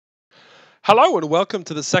Hello and welcome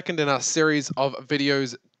to the second in our series of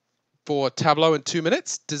videos for Tableau in 2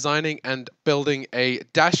 minutes, designing and building a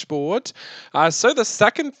dashboard. So the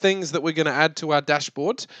second things that we're going to add to our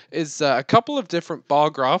dashboard is a couple of different bar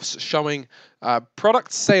graphs showing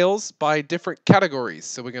product sales by different categories.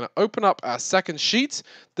 So we're going to open up our second sheet.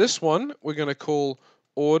 This one we're going to call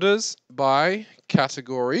orders by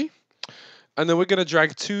category. And then we're going to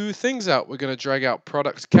drag two things out. We're going to drag out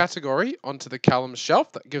product category onto the column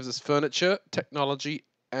shelf. That gives us furniture, technology,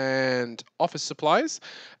 and office supplies.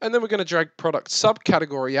 And then we're going to drag product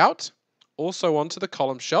subcategory out, also onto the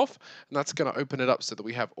column shelf. And that's going to open it up so that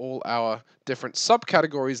we have all our different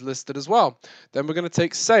subcategories listed as well. Then we're going to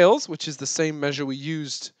take sales, which is the same measure we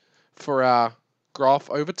used for our graph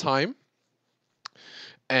over time.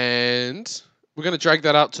 And we're going to drag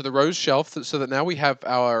that out to the rows shelf so that now we have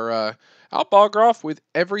our bar graph with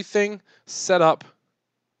everything set up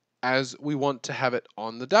as we want to have it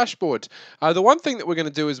on the dashboard. The one thing that we're going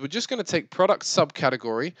to do is we're just going to take product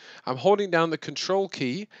subcategory. I'm holding down the control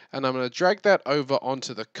key and I'm going to drag that over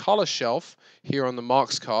onto the color shelf here on the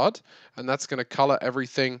marks card, and that's going to color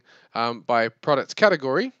everything by product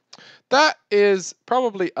category. That is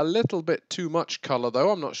probably a little bit too much color,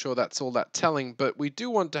 though. I'm not sure that's all that telling, but we do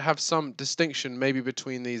want to have some distinction maybe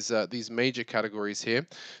between these major categories here.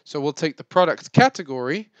 So we'll take the product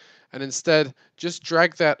category and instead just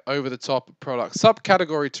drag that over the top of product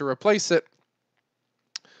subcategory to replace it.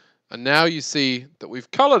 And now you see that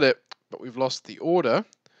we've colored it, but we've lost the order.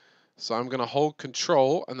 So I'm going to hold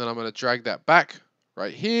control and then I'm going to drag that back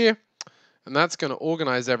right here. And that's going to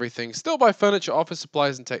organize everything, still by furniture, office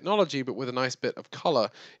supplies, and technology, but with a nice bit of color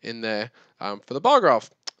in there for the bar graph.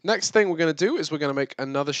 Next thing we're going to do is we're going to make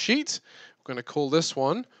another sheet. We're going to call this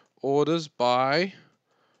one orders by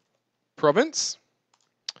province.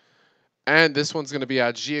 And this one's going to be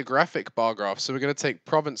our geographic bar graph. So we're going to take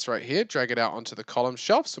province right here, drag it out onto the column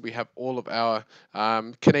shelf. So we have all of our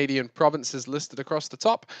Canadian provinces listed across the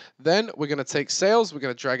top. Then we're going to take sales. We're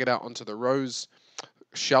going to drag it out onto the rows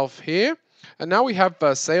shelf here. And now we have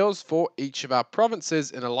sales for each of our provinces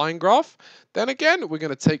in a line graph. Then again, we're going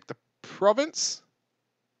to take the province,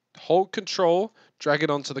 hold control, drag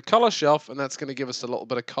it onto the color shelf, and that's going to give us a little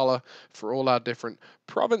bit of color for all our different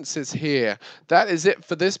provinces here. That is it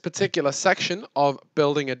for this particular section of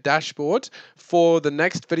building a dashboard. For the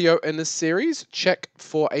next video in this series, check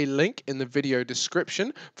for a link in the video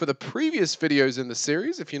description. For the previous videos in the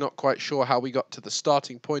series, if you're not quite sure how we got to the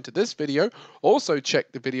starting point of this video, also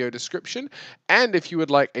check the video description. And if you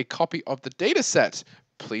would like a copy of the data set,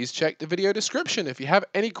 please check the video description. If you have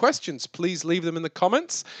any questions, please leave them in the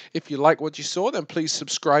comments. If you like what you saw, then please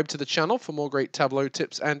subscribe to the channel for more great Tableau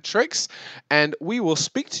tips and tricks. And we will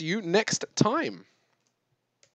speak to you next time.